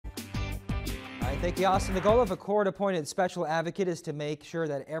right, thank you, Austin. The goal of a court-appointed special advocate is to make sure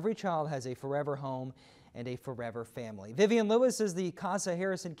that every child has a forever home and a forever family. Vivian Lewis is the CASA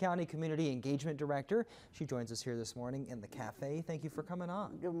Harrison County Community Engagement Director. She joins us here this morning in the cafe. Thank you for coming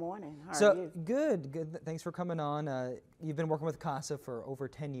on. Good morning. How are you? Good. Thanks for coming on. You've been working with CASA for over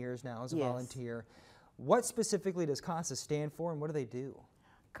 10 years now as a volunteer. What specifically does CASA stand for, and what do they do?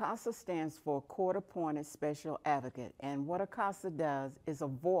 CASA stands for Court-Appointed Special Advocate, and what a CASA does is a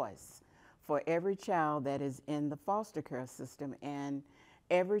voice for every child that is in the foster care system, and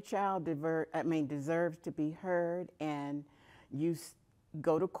every child deserves to be heard, and you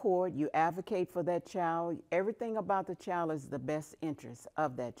go to court, you advocate for that child. Everything about the child is the best interest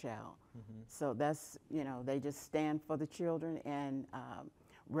of that child. So that's, they just stand for the children and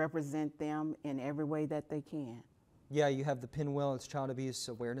represent them in every way that they can. Yeah, you have the pinwheel. It's Child Abuse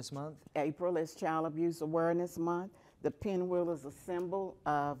Awareness Month. April is Child Abuse Awareness Month. The pinwheel is a symbol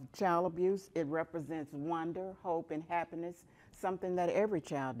of child abuse. It represents wonder, hope, and happiness, something that every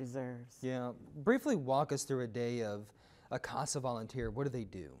child deserves. Yeah. Briefly walk us through a day of a CASA volunteer. What do they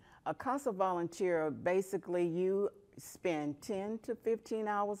do? A CASA volunteer, basically you spend 10 to 15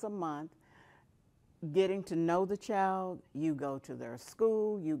 hours a month getting to know the child. You go to their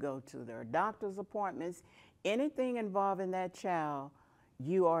school, you go to their doctor's appointments. Anything involving that child,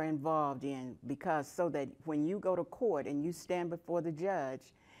 you are involved in, because so that when you go to court and you stand before the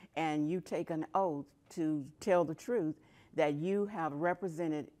judge and you take an oath to tell the truth, that you have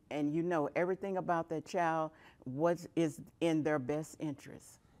represented and you know everything about that child, what is in their best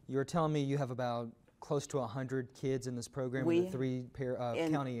interest. You're telling me you have about close to 100 kids in this program in the three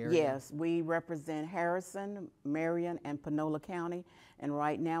county areas? Yes, we represent Harrison, Marion, and Panola County, and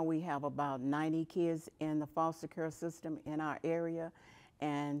right now we have about 90 kids in the foster care system in our area,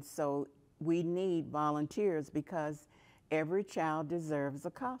 and so we need volunteers because every child deserves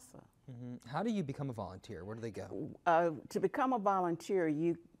a CASA. How do you become a volunteer? Where do they go? To become a volunteer,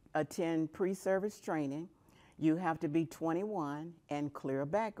 you attend pre-service training. You have to be 21 and clear a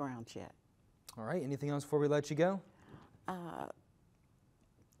background check. All right, anything else before we let you go?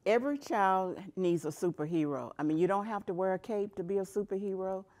 Every child needs a superhero. I mean, you don't have to wear a cape to be a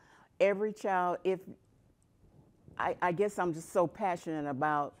superhero. Every child, I guess I'm just so passionate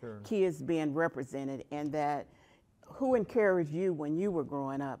about kids being represented, and that who encouraged you when you were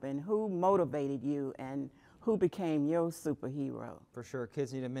growing up, and who motivated you, and who became your superhero. For sure.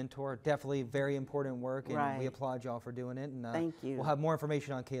 Kids need a mentor. Definitely very important work, and we applaud y'all for doing it. And, thank you. We'll have more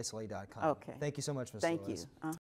information on KSLA.com. Okay. Thank you so much, Ms. Thank Lewis. you.